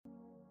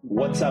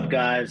What's up,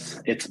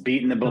 guys? It's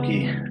Beatin The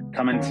Bookie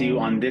coming to you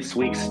on this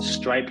week's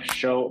Stripe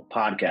Show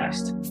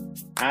podcast.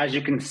 As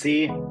you can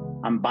see,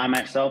 I'm by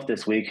myself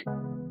this week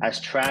as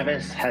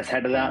Travis has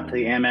headed out to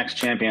the Amex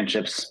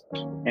Championships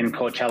in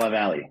Coachella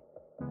Valley.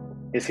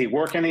 Is he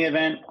working the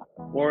event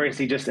or is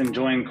he just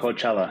enjoying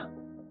Coachella?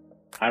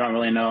 I don't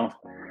really know,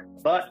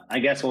 but I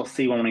guess we'll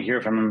see when we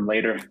hear from him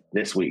later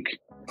this week.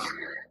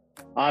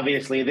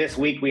 Obviously, this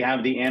week we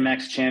have the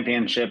Amex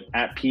Championship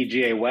at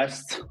PGA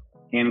West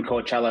in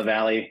Coachella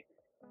Valley.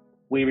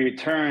 We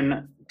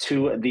return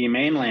to the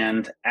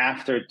mainland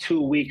after 2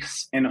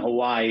 weeks in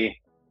Hawaii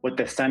with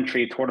the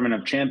Century Tournament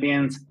of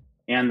Champions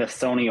and the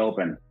Sony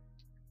Open.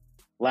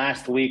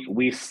 Last week,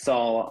 we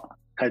saw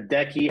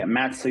Hideki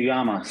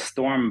Matsuyama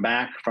storm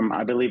back from,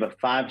 I believe, a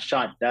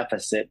 5-shot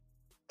deficit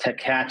to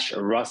catch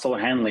Russell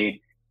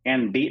Henley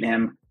and beat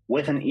him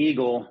with an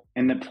eagle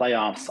in the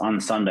playoffs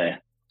on Sunday.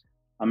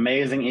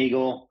 Amazing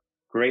eagle,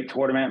 great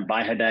tournament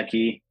by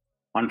Hideki.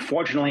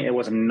 Unfortunately, it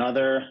was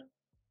another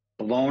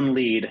blown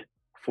lead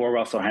for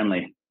Russell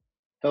Henley.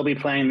 He'll be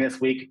playing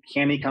this week.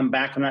 Can he come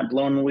back from that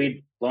blown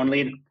lead?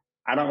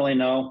 I don't really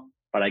know,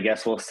 but I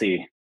guess we'll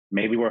see.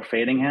 Maybe we're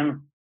fading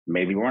him.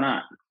 Maybe we're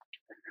not.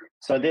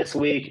 So this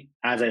week,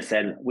 as I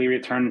said, we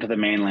return to the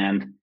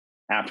mainland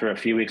after a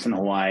few weeks in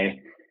Hawaii.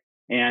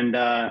 And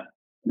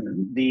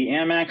the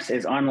Amex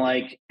is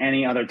unlike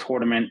any other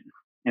tournament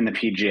in the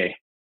PGA.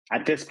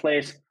 At this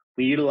place,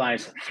 we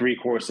utilize 3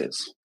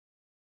 courses.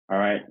 All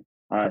right.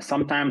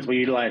 Sometimes we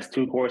utilize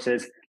 2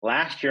 courses.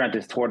 Last year at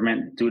this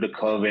tournament, due to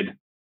COVID,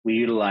 we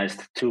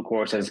utilized 2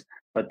 courses,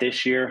 but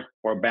this year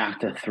we're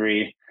back to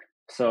 3.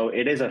 So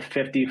it is a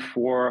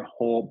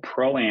 54-hole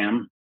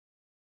Pro-Am,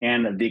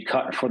 and the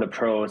cut for the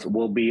pros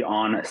will be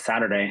on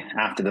Saturday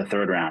after the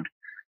 3rd round.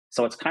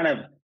 So it's kind of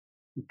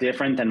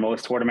different than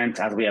most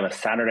tournaments as we have a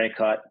Saturday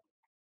cut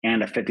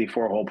and a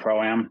 54-hole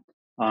Pro-Am.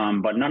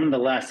 But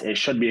nonetheless, it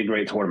should be a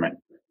great tournament.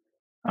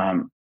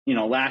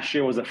 Last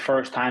year was the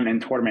first time in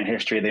tournament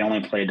history they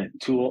only played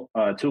two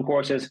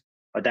courses,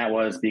 but that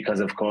was because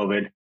of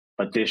COVID.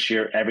 But this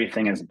year,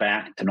 everything is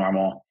back to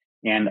normal.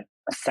 And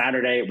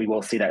Saturday, we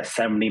will see that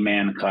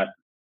 70-man cut,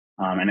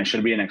 and it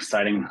should be an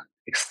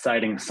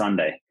exciting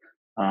Sunday.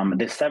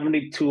 The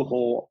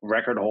 72-hole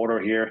record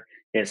holder here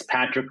is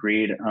Patrick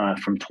Reed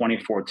from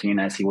 2014,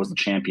 as he was the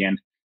champion.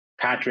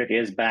 Patrick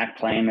is back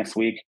playing this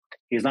week.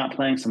 He's not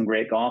playing some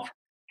great golf.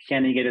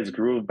 Can he get his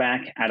groove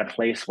back at a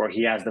place where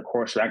he has the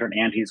course record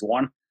and he's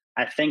won?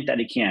 I think that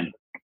he can.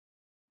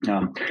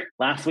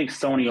 Last week's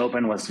Sony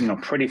Open was,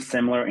 pretty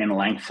similar in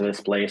length to this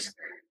place.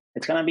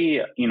 It's going to be,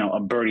 a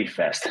birdie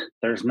fest.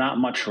 There's not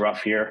much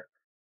rough here.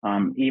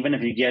 Even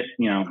if you get,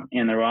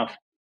 in the rough,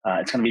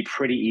 it's going to be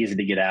pretty easy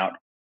to get out.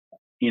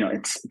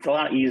 It's a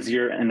lot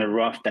easier in the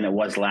rough than it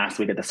was last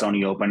week at the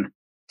Sony Open.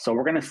 So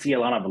we're going to see a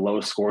lot of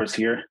low scores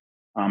here.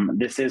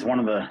 This is one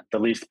of the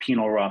least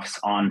penal roughs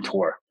on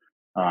tour.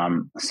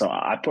 So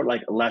I put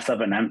less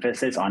of an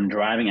emphasis on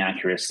driving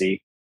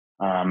accuracy.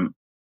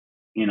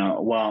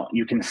 While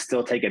you can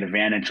still take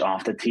advantage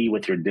off the tee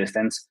with your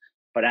distance,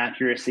 but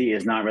accuracy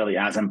is not really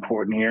as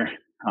important here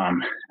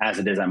as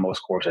it is at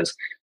most courses.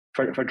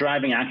 For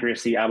driving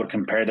accuracy, I would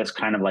compare this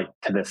kind of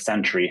to the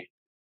Century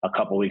a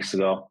couple weeks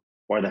ago,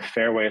 where the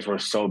fairways were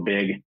so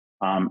big,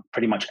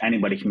 pretty much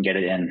anybody can get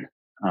it in.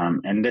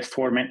 And this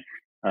tournament,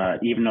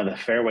 even though the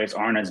fairways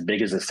aren't as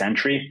big as the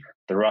Century,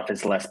 the rough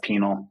is less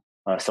penal.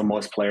 So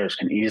most players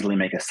can easily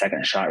make a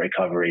second shot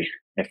recovery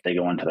if they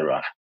go into the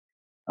rough.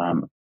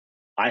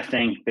 I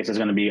think this is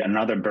going to be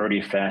another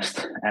birdie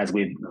fest as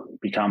we've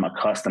become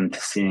accustomed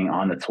to seeing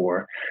on the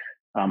tour.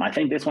 I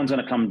think this one's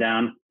going to come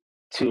down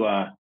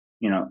to,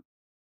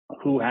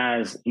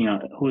 who's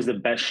the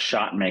best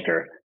shot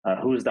maker,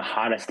 who's the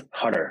hottest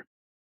putter.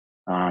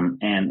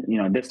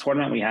 This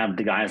tournament, we have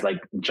the guys like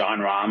Jon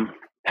Rahm,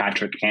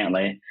 Patrick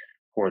Cantlay,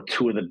 who are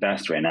 2 of the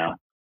best right now.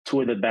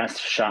 2 of the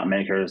best shot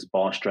makers,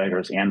 ball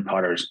strikers, and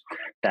putters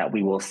that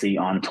we will see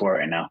on tour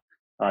right now.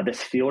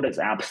 This field is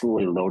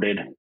absolutely loaded.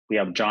 We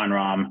have Jon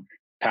Rahm,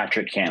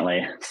 Patrick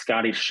Cantlay,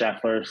 Scotty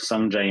Scheffler,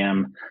 Sung J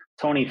M,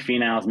 Tony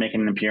Finau's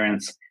making an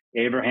appearance,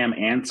 Abraham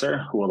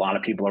Ancer, who a lot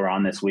of people are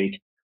on this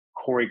week,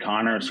 Corey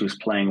Connors, who's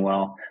playing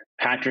well,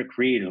 Patrick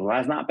Reed, who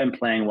has not been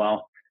playing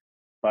well,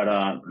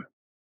 but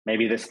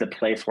maybe this is the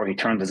place where he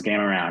turns his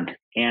game around.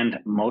 And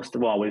most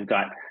of all, we've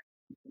got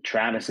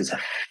Travis's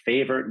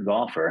favorite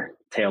golfer,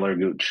 Taylor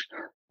Gooch,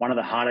 one of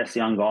the hottest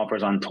young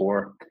golfers on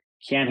tour.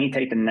 Can he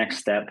take the next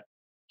step?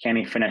 Can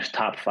he finish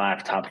top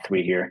 5, top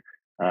 3 here?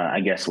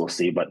 I guess we'll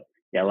see. But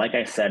yeah, like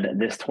I said,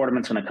 this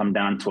tournament's going to come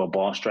down to a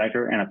ball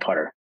striker and a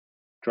putter.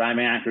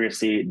 Driving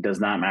accuracy does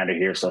not matter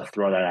here, so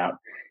throw that out.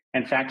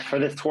 In fact, for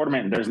this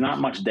tournament, there's not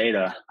much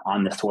data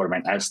on this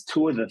tournament, as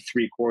 2 of the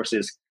 3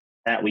 courses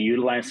that we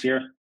utilize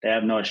here, they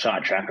have no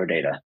shot tracker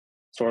data.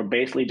 So we're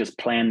basically just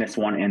playing this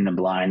one in the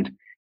blind.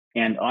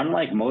 And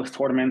unlike most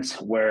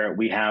tournaments where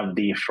we have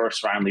the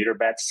first round leader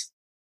bets,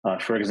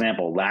 for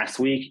example, last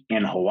week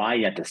in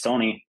Hawaii at the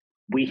Sony,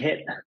 we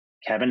hit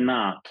Kevin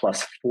Na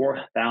plus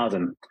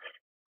 4,000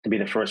 to be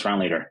the first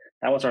round leader.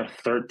 That was our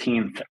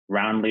 13th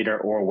round leader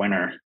or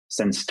winner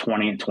since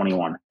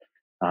 2021.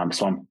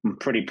 So I'm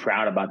pretty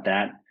proud about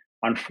that.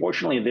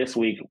 Unfortunately, this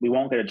week, we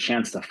won't get a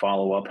chance to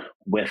follow up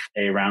with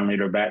a round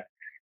leader bet,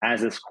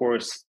 as this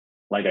course,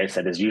 like I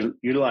said, is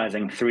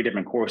utilizing 3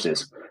 different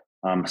courses.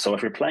 So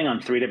if you're playing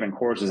on 3 different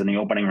courses in the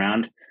opening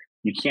round,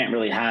 you can't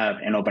really have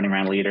an opening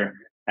round leader,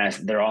 as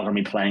they're all going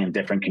to be playing in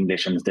different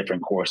conditions,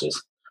 different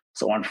courses.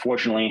 So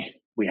unfortunately,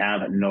 we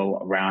have no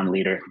round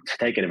leader to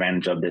take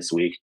advantage of this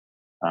week.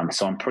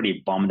 So I'm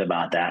pretty bummed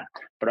about that.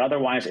 But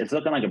otherwise, it's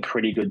looking like a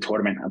pretty good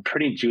tournament, a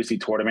pretty juicy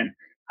tournament.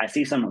 I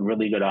see some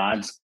really good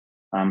odds.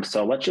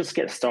 So let's just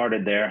get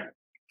started there.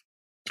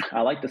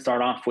 I like to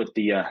start off with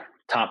the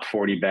top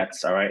 40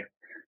 bets. All right.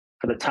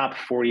 For the top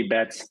 40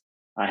 bets,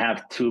 I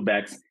have 2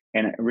 bets.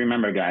 And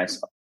remember, guys,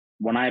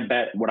 when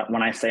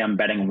I say I'm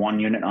betting 1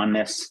 unit on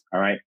this, all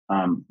right,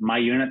 my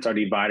units are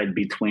divided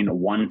between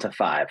 1 to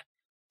 5.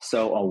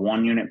 So a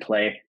 1 unit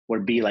play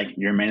would be like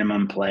your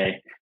minimum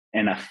play,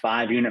 and a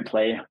 5 unit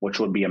play, which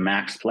would be a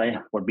max play,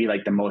 would be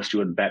like the most you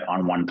would bet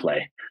on 1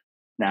 play.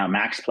 Now,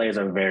 max plays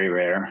are very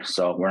rare,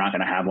 so we're not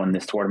going to have one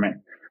this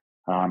tournament.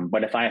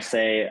 But if I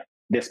say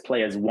this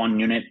play is 1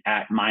 unit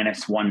at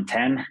minus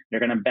 110, you're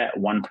going to bet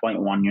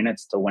 1.1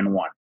 units to win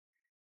 1.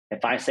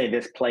 If I say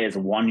this play is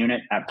 1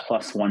 unit at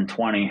plus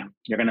 120,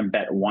 you're going to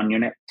bet 1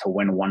 unit to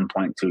win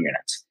 1.2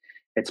 units.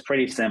 It's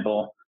pretty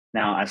simple.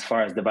 Now, as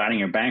far as dividing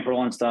your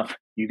bankroll and stuff,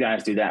 you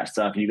guys do that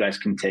stuff. You guys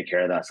can take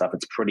care of that stuff.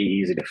 It's pretty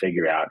easy to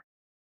figure out.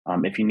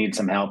 If you need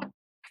some help,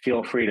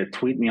 feel free to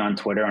tweet me on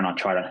Twitter, and I'll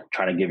try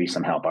to give you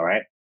some help. All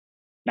right.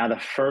 Now, the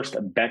first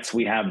bets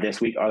we have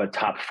this week are the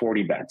top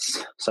 40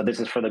 bets. So this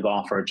is for the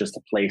golfer just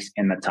to place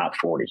in the top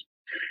 40.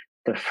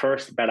 The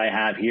first bet I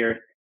have here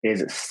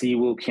is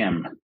Siwoo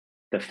Kim,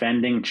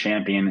 defending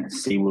champion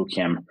Siwoo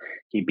Kim.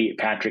 He beat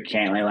Patrick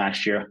Cantlay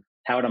last year,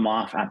 held him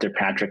off after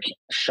Patrick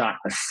shot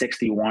a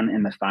 61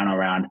 in the final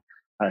round.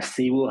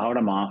 Siwoo held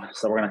him off,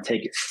 so we're going to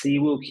take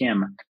Siwoo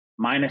Kim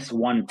minus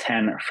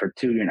 110 for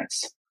 2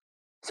 units.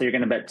 So you're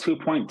going to bet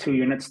 2.2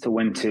 units to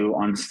win 2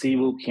 on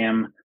Siwoo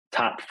Kim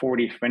top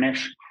 40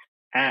 finish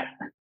at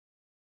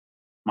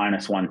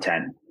minus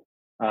 110.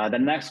 The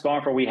next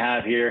golfer we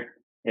have here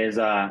is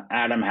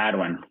Adam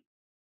Hadwin,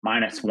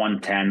 minus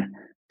 110,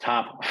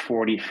 top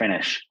 40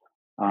 finish.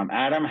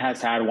 Adam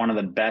has had one of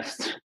the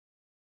best,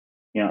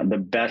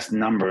 the best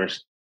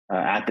numbers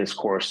at this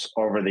course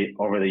over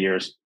the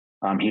years.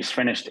 He's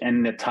finished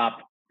in the top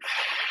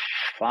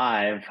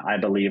 5, I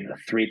believe,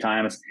 3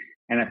 times,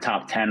 and a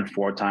top 10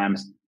 4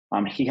 times.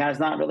 He has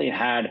not really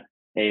had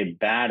a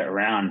bad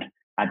round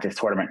at this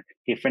tournament.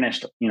 He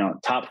finished,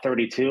 top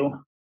 32.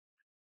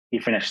 He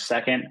finished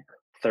 2nd,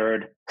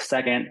 3rd,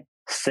 2nd,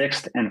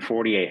 6th, and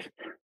 48th.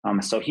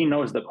 So he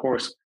knows the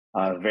course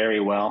very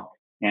well.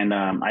 And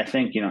I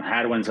think,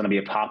 Hadwin's going to be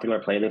a popular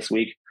play this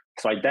week.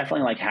 So I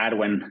definitely like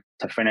Hadwin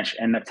to finish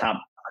in the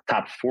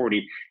top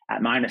 40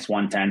 at minus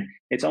 110.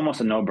 It's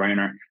almost a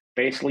no-brainer.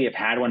 Basically, if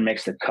Hadwin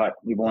makes the cut,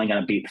 we've only got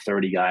to beat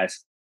 30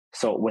 guys.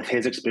 So with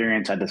his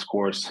experience at this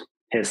course,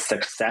 his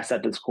success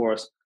at this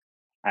course,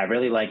 I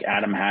really like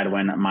Adam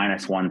Hadwin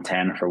minus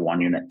 110 for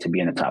 1 unit to be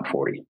in the top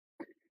 40.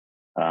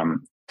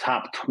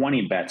 Top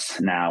 20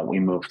 bets now we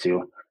move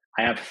to.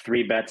 I have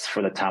 3 bets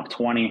for the top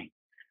 20.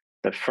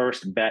 The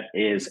first bet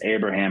is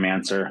Abraham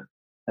Answer.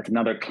 That's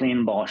another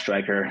clean ball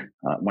striker.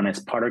 When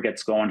his putter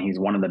gets going, he's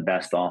one of the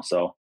best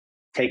also.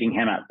 Taking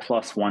him at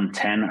plus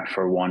 110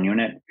 for 1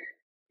 unit.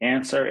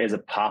 Answer is a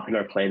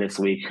popular play this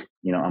week,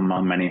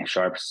 among many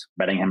sharps,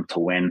 betting him to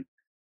win.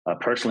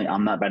 Personally,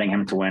 I'm not betting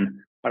him to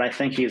win, but I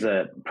think he's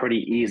a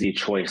pretty easy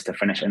choice to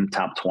finish in the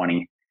top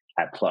 20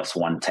 at plus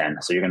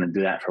 110. So you're going to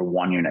do that for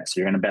 1 unit. So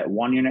you're going to bet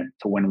 1 unit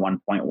to win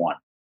 1.1.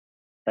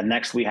 The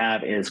next we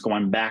have is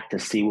going back to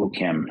Siwoo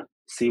Kim.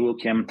 Siwoo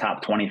Kim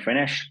top 20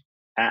 finish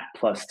at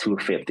plus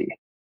 250.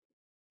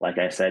 Like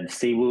I said,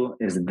 Siwoo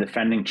is the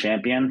defending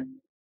champion.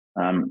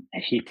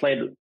 He played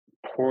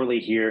poorly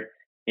here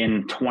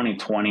in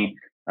 2020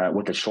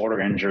 with a shoulder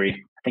injury.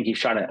 I think he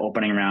shot an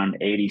opening round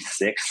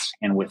 86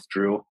 and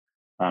withdrew.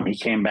 He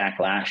came back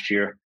last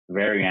year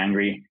very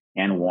angry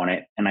and won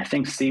it. And I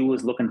think Siwoo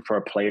is looking for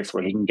a place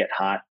where he can get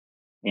hot,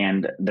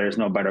 and there's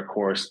no better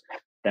course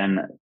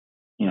than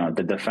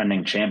the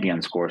defending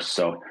champions course.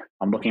 So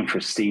I'm looking for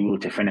Siwoo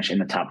to finish in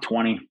the top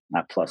 20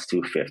 at plus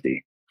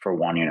 250 for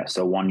 1 unit.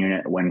 So 1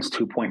 unit wins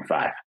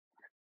 2.5.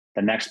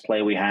 The next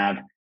play we have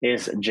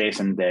is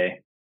Jason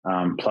Day,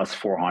 plus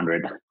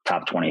 400,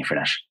 top 20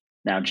 finish.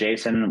 Now,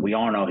 Jason, we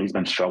all know he's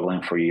been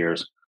struggling for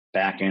years.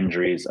 Back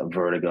injuries,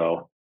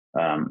 vertigo,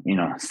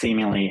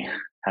 seemingly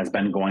has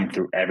been going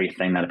through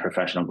everything that a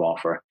professional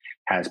golfer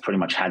has pretty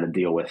much had to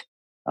deal with,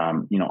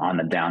 on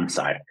the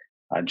downside.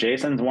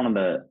 Jason's one of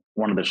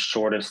the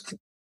shortest,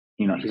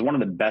 he's one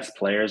of the best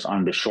players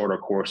on the shorter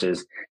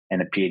courses in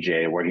the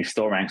PGA, where he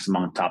still ranks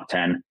among top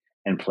 10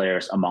 and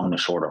players among the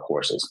shorter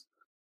courses.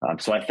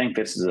 So I think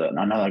this is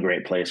another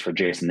great place for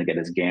Jason to get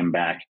his game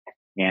back.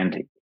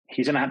 And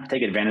he's going to have to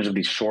take advantage of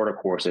these shorter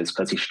courses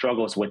because he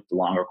struggles with the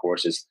longer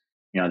courses,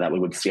 that we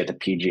would see at the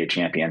PGA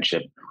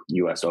Championship,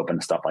 US Open,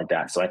 stuff like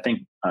that. So I think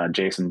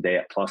Jason Day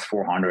at plus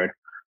 400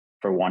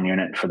 for 1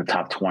 unit for the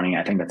top 20.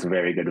 I think that's a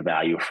very good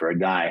value for a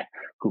guy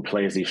who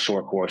plays these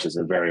short courses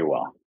very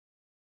well.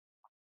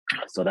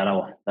 So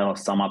that'll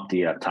sum up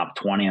the top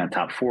 20 and the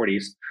top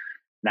 40s.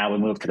 Now we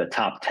move to the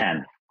top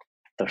 10.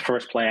 The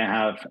first play I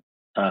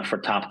have for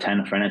top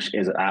 10 finish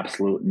is an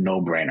absolute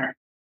no-brainer.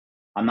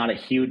 I'm not a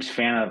huge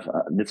fan of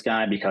this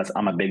guy because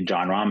I'm a big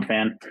Jon Rahm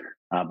fan,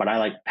 but I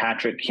like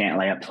Patrick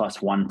Cantlay at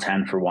plus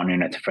 110 for 1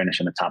 unit to finish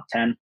in the top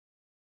 10.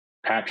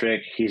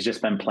 Patrick, he's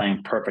just been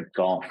playing perfect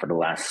golf for the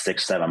last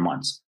 6-7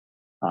 months.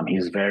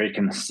 He's very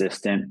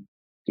consistent.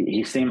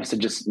 He seems to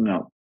just,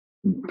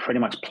 pretty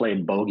much play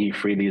bogey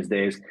free these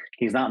days.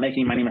 He's not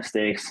making many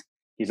mistakes.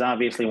 He's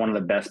obviously one of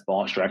the best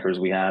ball strikers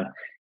we have.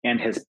 And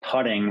his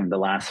putting the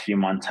last few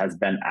months has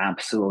been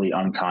absolutely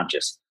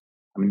unconscious.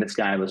 I mean, this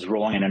guy was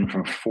rolling it in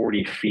from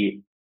 40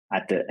 feet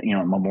at the,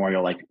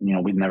 Memorial,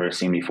 we've never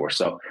seen before.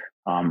 So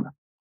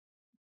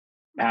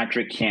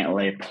Patrick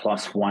Cantlay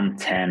plus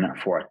 110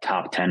 for a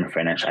top 10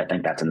 finish. I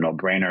think that's a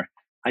no-brainer.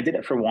 I did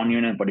it for 1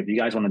 unit, but if you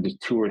guys want to do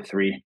 2 or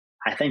 3,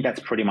 I think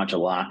that's pretty much a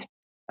lock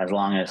as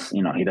long as,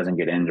 he doesn't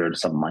get injured or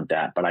something like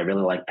that. But I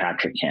really like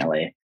Patrick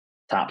Cantlay,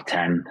 top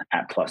 10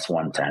 at plus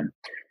 110.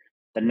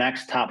 The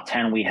next top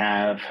 10 we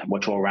have,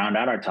 which will round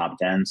out our top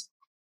 10s,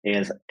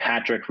 is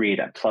Patrick Reed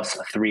at plus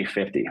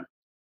 350.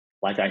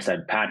 Like I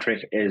said,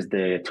 Patrick is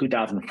the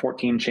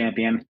 2014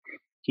 champion.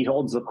 He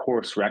holds the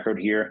course record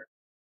here.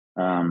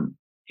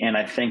 And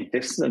I think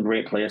this is a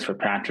great place for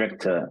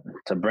Patrick to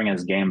bring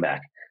his game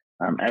back.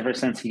 Ever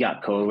since he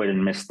got COVID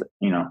and missed,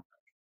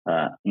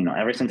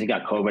 ever since he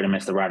got COVID and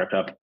missed the Ryder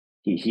Cup,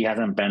 he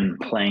hasn't been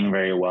playing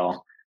very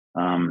well.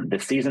 The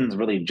season's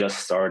really just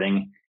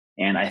starting.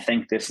 And I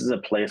think this is a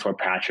place where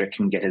Patrick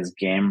can get his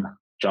game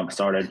jump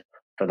started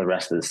for the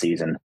rest of the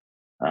season.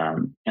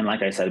 And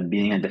like I said,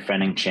 being a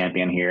defending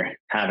champion here,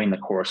 having the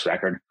course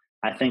record,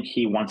 I think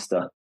he wants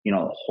to,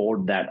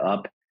 hold that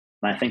up.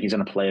 And I think he's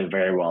going to play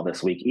very well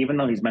this week. Even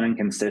though he's been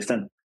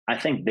inconsistent, I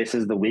think this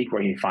is the week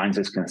where he finds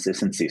his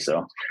consistency.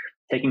 So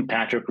taking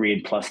Patrick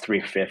Reed plus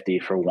 350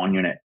 for 1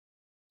 unit.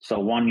 So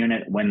 1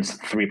 unit wins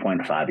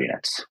 3.5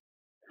 units.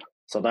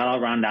 So that'll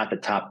round out the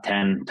top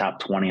 10, top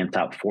 20, and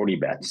top 40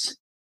 bets.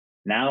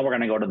 Now we're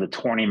going to go to the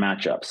 20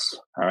 matchups.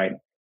 All right.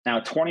 Now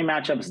 20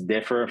 matchups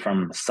differ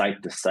from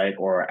site to site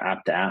or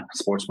app to app,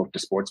 sportsbook to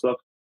sportsbook.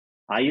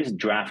 I use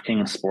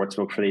DraftKings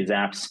Sportsbook for these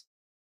apps.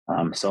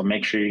 So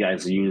make sure you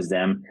guys use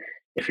them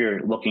if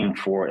you're looking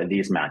for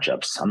these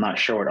matchups. I'm not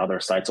sure what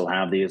other sites will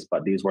have these,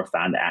 but these were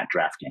found at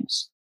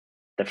DraftKings.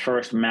 The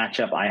first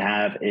matchup I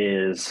have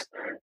is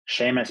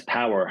Seamus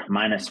Power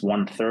minus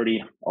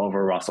 130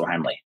 over Russell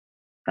Henley.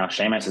 Now,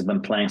 Seamus has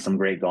been playing some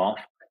great golf.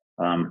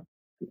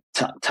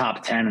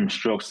 Top 10 in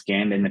strokes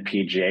gained in the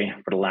PGA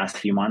for the last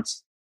few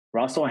months.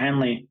 Russell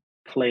Henley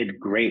played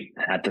great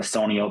at the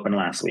Sony Open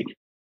last week.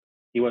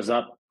 He was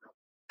up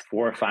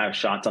 4 or 5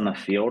 shots on the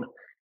field,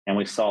 and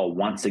we saw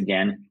once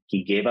again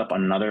he gave up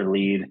another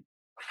lead,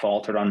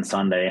 faltered on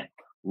Sunday,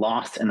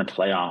 lost in the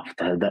playoff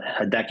to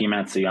Hideki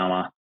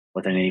Matsuyama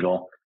with an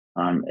eagle.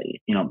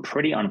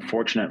 Pretty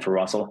unfortunate for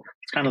Russell.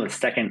 It's kind of the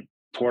second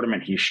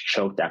tournament he's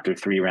choked after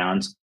 3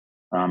 rounds.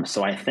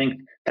 So I think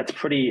that's a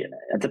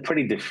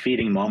pretty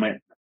defeating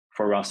moment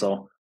for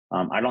Russell.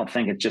 I don't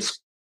think it's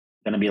just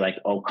going to be like,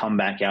 come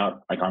back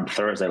out like on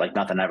Thursday, like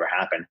nothing ever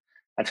happened.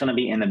 That's going to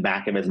be in the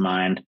back of his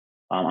mind.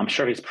 I'm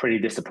sure he's pretty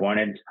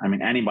disappointed. I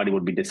mean, anybody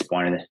would be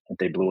disappointed if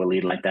they blew a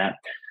lead like that.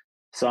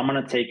 So I'm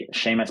going to take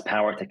Seamus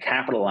Power to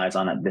capitalize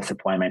on that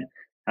disappointment.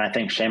 And I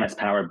think Seamus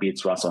Power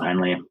beats Russell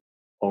Henley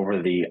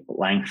over the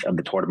length of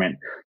the tournament.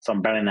 So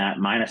I'm betting that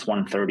minus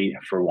 130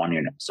 for 1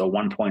 unit. So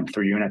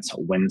 1.3 units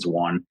wins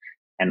 1.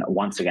 And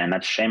once again,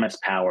 that's Seamus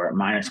Power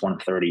minus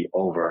 130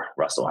 over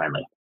Russell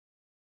Henley.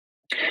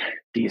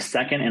 The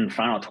second and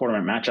final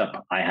tournament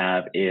matchup I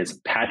have is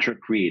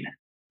Patrick Reed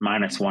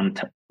minus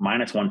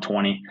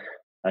 120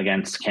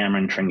 against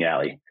Cameron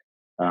Tringale.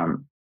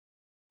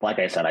 Like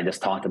I said, I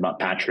just talked about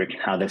Patrick,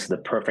 how this is the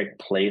perfect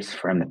place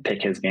for him to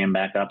pick his game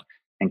back up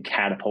and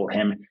catapult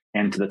him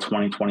into the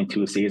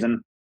 2022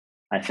 season.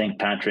 I think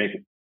Patrick,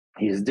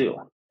 he's due.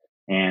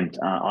 And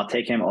I'll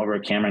take him over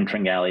Cameron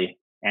Tringale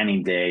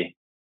any day,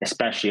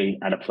 especially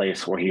at a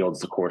place where he holds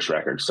the course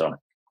record. So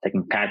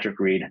taking Patrick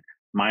Reed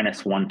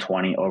minus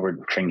 120 over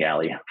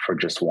Tringale for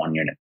just 1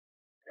 unit.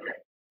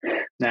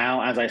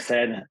 Now, as I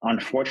said,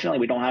 unfortunately,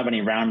 we don't have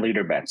any round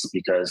leader bets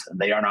because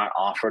they are not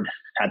offered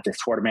at this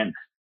tournament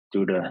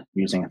due to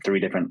using 3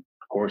 different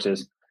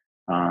courses.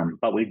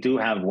 But we do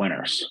have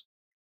winners.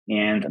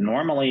 And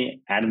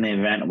normally at an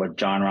event with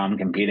Jon Rahm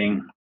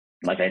competing,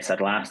 like I said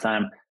last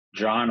time,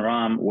 Jon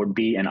Rahm would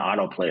be an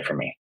auto play for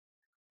me.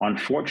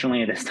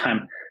 Unfortunately, this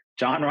time,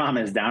 Jon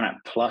Rahm is down at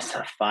plus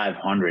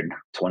 500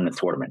 to win the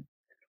tournament.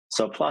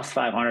 So plus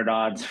 500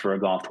 odds for a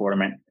golf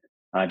tournament.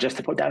 Just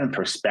to put that in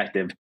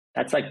perspective,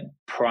 that's like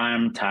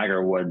prime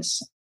Tiger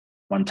Woods.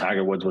 When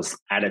Tiger Woods was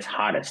at his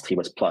hottest, he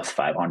was plus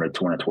 500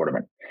 to win a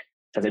tournament.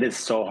 Because it is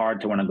so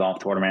hard to win a golf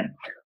tournament.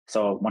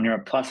 So when you're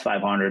at plus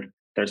 500,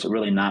 there's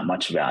really not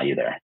much value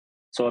there.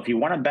 So if you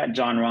want to bet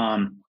Jon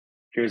Rahm,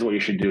 here's what you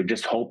should do.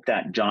 Just hope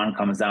that John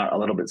comes out a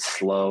little bit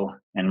slow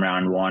in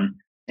round one.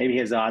 Maybe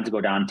his odds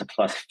go down to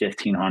plus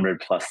 1,500,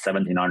 plus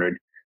 1,700,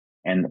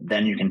 and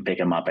then you can pick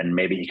him up and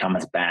maybe he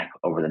comes back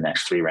over the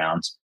next 3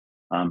 rounds.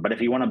 But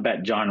if you want to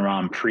bet John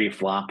Rahm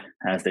pre-flop,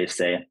 as they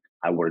say,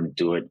 I wouldn't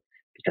do it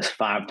because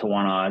 5-1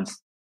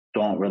 odds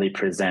don't really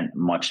present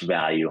much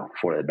value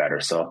for the bettor.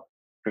 So if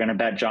you're going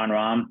to bet John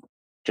Rahm,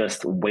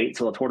 just wait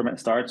till the tournament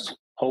starts.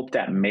 Hope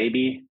that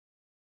maybe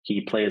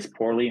he plays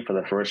poorly for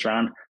the first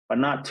round, but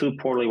not too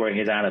poorly where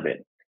he's out of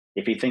it.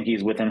 If you think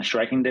he's within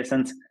striking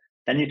distance,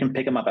 then you can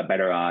pick him up at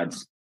better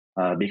odds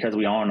because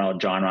we all know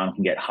John Rahm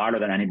can get harder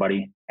than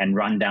anybody and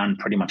run down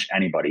pretty much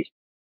anybody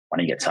when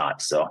he gets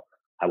hot. So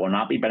I will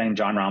not be betting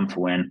John Rahm to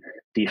win.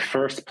 The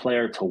first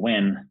player to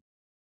win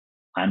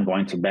I'm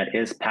going to bet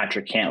is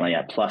Patrick Cantlay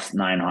at plus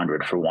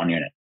 900 for 1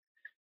 unit.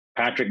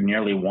 Patrick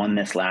nearly won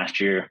this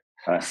last year.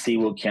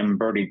 Siwoo Kim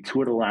birdied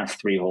 2 of the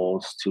last 3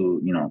 holes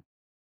to,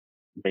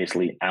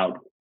 basically out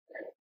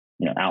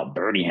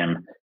birdie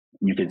him,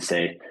 you could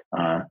say.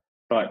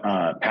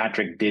 But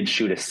Patrick did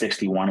shoot a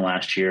 61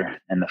 last year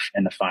in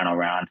the final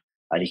round.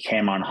 He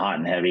came on hot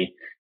and heavy,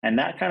 and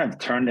that kind of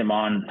turned him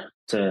on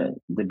to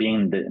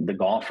being the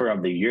golfer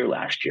of the year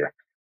last year,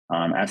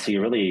 as he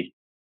really,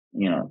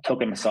 took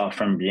himself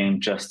from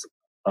being just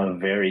a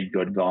very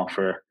good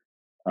golfer,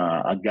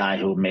 a guy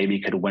who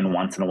maybe could win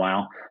once in a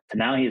while, to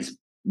now he's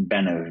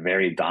been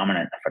very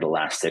dominant for the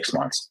last 6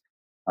 months.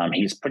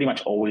 He's pretty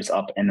much always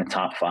up in the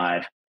top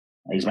 5.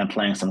 He's been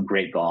playing some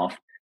great golf,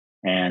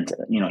 and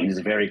he's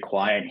very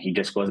quiet. He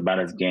just goes about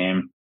his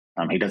game.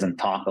 He doesn't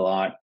talk a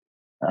lot.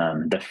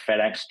 The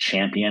FedEx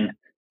champion.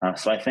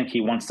 So I think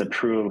he wants to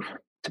prove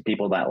to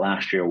people that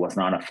last year was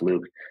not a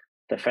fluke.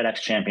 The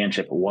FedEx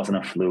championship wasn't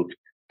a fluke,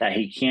 that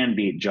he can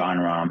beat John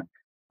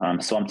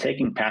Rahm. So I'm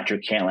taking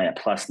Patrick Cantlay at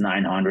plus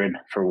 900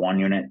 for 1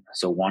 unit.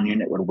 So 1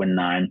 unit would win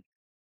 9.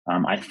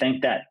 I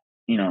think that,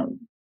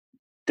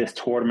 this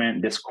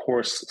tournament, this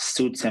course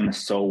suits him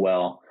so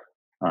well,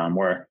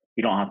 where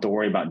you don't have to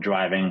worry about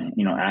driving,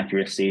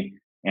 accuracy.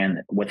 And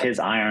with his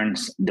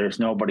irons, there's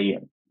nobody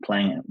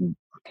playing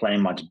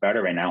much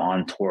better right now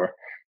on tour.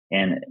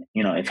 And,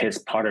 if his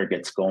putter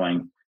gets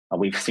going,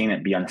 we've seen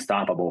it be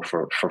unstoppable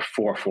for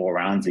 4 full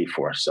rounds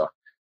before. So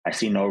I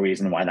see no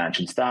reason why that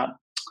should stop.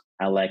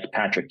 I like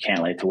Patrick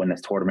Cantlay to win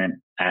this tournament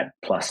at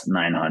plus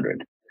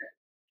 900.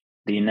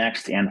 The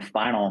next and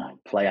final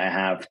play I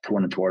have to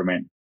win the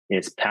tournament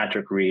is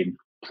Patrick Reed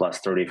plus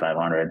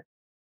 3,500.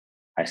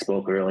 I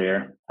spoke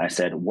earlier. I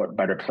said, what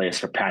better place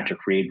for Patrick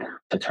Reed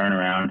to turn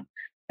around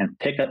and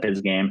pick up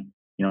his game?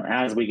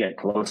 As we get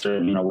closer,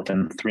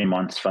 within 3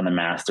 months from the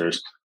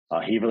Masters,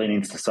 he really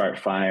needs to start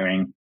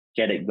firing,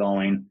 get it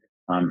going,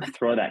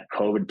 throw that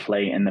COVID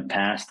play in the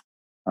past.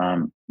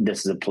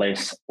 This is a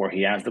place where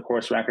he has the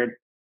course record,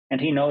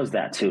 and he knows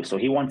that too. So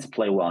he wants to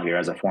play well here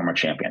as a former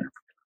champion.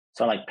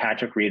 So I like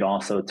Patrick Reed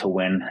also to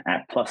win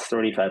at plus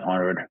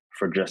 3,500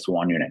 for just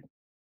 1 unit.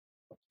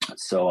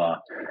 So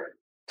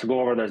to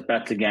go over those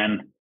bets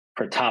again,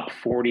 for top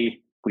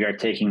 40, we are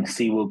taking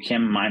Siwoo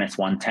Kim minus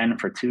 110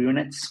 for 2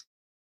 units.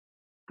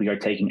 We are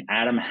taking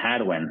Adam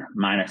Hadwin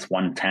minus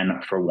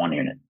 110 for 1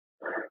 unit.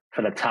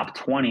 For the top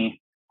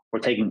 20, we're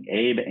taking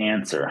Abe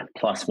Answer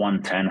plus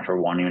 110 for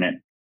 1 unit,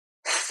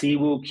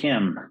 Siwoo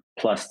Kim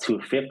plus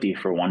 250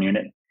 for 1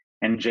 unit,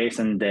 and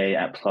Jason Day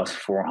at plus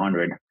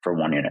 400 for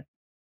 1 unit.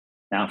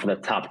 Now for the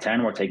top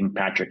 10, we're taking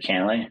Patrick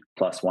Cantlay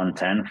plus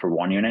 110 for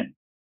 1 unit,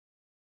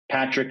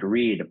 Patrick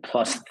Reed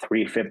plus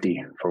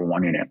 350 for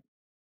 1 unit.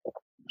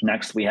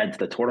 Next, we head to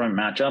the tournament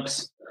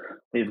matchups.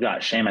 We've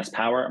got Seamus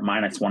Power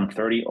minus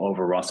 130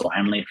 over Russell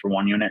Henley for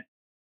 1 unit,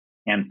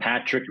 and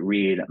Patrick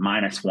Reed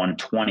minus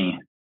 120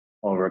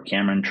 over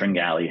Cameron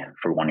Tringale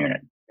for 1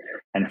 unit.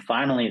 And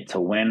finally,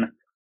 to win,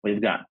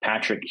 we've got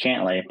Patrick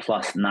Cantlay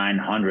plus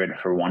 900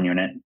 for 1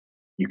 unit.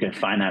 You can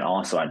find that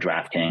also at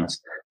DraftKings.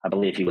 I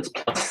believe he was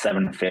plus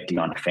 750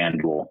 on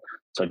FanDuel.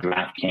 So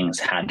DraftKings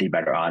had the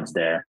better odds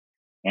there.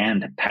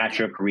 And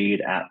Patrick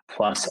Reed at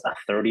plus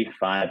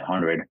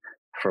 3,500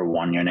 for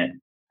 1 unit.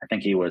 I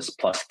think he was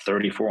plus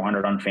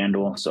 3,400 on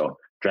FanDuel. So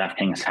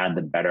DraftKings had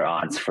the better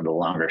odds for the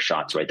longer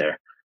shots right there.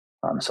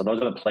 So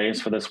those are the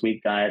plays for this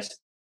week, guys.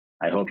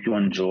 I hope you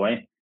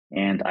enjoy.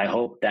 And I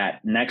hope that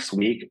next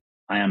week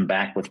I am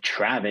back with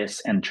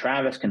Travis, and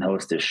Travis can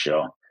host this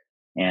show,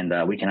 and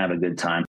we can have a good time.